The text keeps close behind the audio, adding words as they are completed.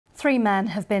3 men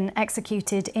have been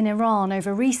executed in Iran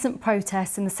over recent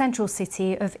protests in the central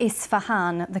city of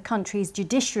Isfahan, the country's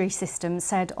judiciary system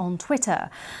said on Twitter.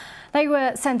 They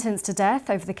were sentenced to death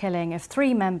over the killing of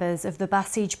 3 members of the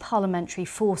Basij parliamentary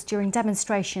force during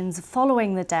demonstrations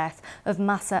following the death of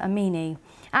Mahsa Amini.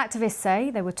 Activists say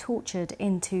they were tortured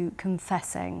into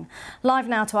confessing. Live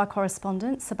now to our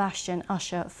correspondent, Sebastian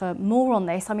Usher, for more on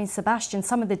this. I mean, Sebastian,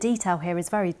 some of the detail here is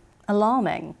very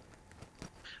alarming.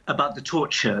 About the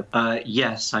torture,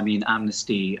 yes. I mean,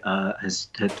 Amnesty has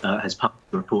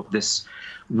published a report this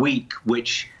week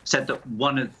which said that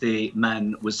one of the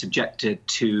men was subjected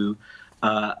to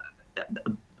a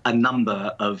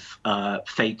number of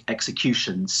fake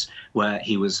executions where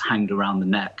he was hanged around the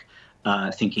neck,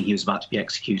 thinking he was about to be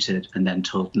executed and then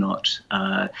told not.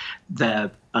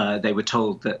 They were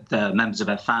told that the members of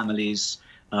their families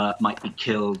might be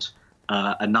killed.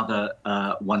 Another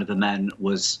one of the men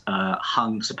was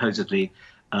hung supposedly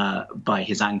by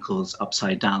his ankles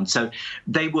upside down. So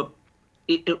they were,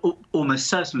 almost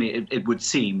certainly it would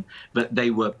seem, that they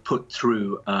were put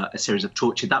through a series of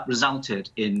torture that resulted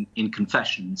in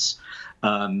confessions.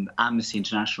 Amnesty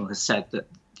International has said that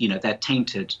they're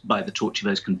tainted by the torture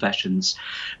of those confessions,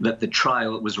 that the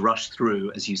trial was rushed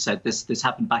through. As you said, this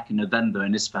happened back in November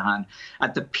in Isfahan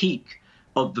at the peak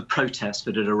of the protests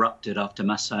that had erupted after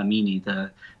Mahsa Amini,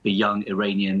 the young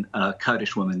Iranian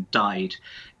Kurdish woman, died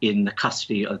in the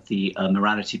custody of the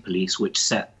morality police, which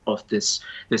set off this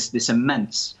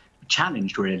immense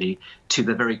challenge, really, to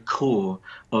the very core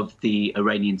of the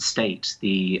Iranian state,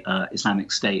 the Islamic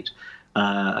State.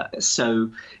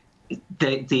 So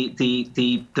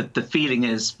the feeling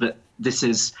is that this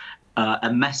is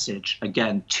a message,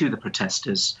 again, to the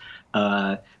protesters,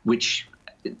 which,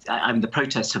 I mean, the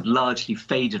protests have largely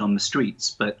faded on the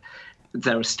streets, but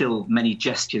there are still many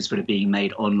gestures that are being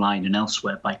made online and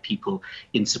elsewhere by people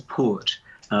in support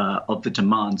of the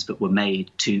demands that were made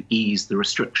to ease the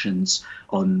restrictions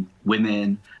on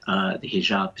women, the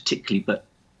hijab particularly, but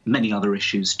many other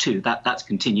issues too. That's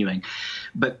continuing.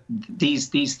 But these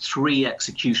 3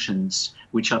 executions,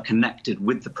 which are connected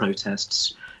with the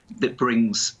protests, that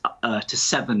brings to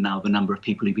 7 now the number of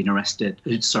people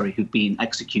who've been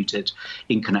executed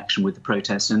in connection with the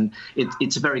protests. And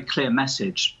it's a very clear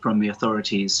message from the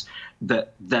authorities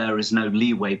that there is no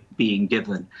leeway being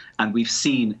given. And we've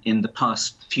seen in the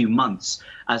past few months,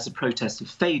 as the protests have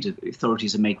faded, the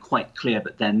authorities have made quite clear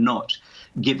that they're not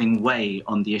giving way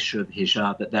on the issue of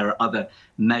hijab, that there are other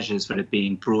measures that are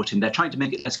being brought in. They're trying to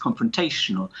make it less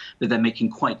confrontational, but they're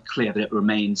making quite clear that it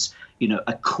remains,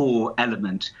 a core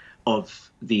element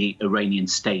of the Iranian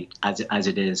state as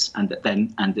it is, and that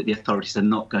the authorities are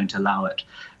not going to allow it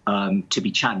to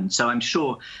be challenged. So I'm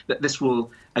sure that this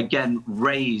will again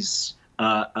raise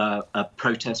a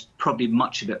protest. Probably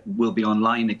much of it will be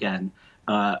online again,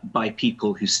 by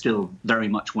people who still very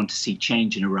much want to see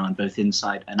change in Iran, both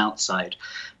inside and outside.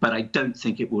 But I don't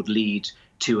think it would lead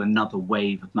to another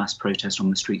wave of mass protest on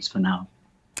the streets for now.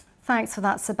 Thanks for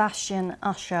that, Sebastian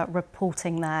Usher,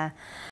 reporting there.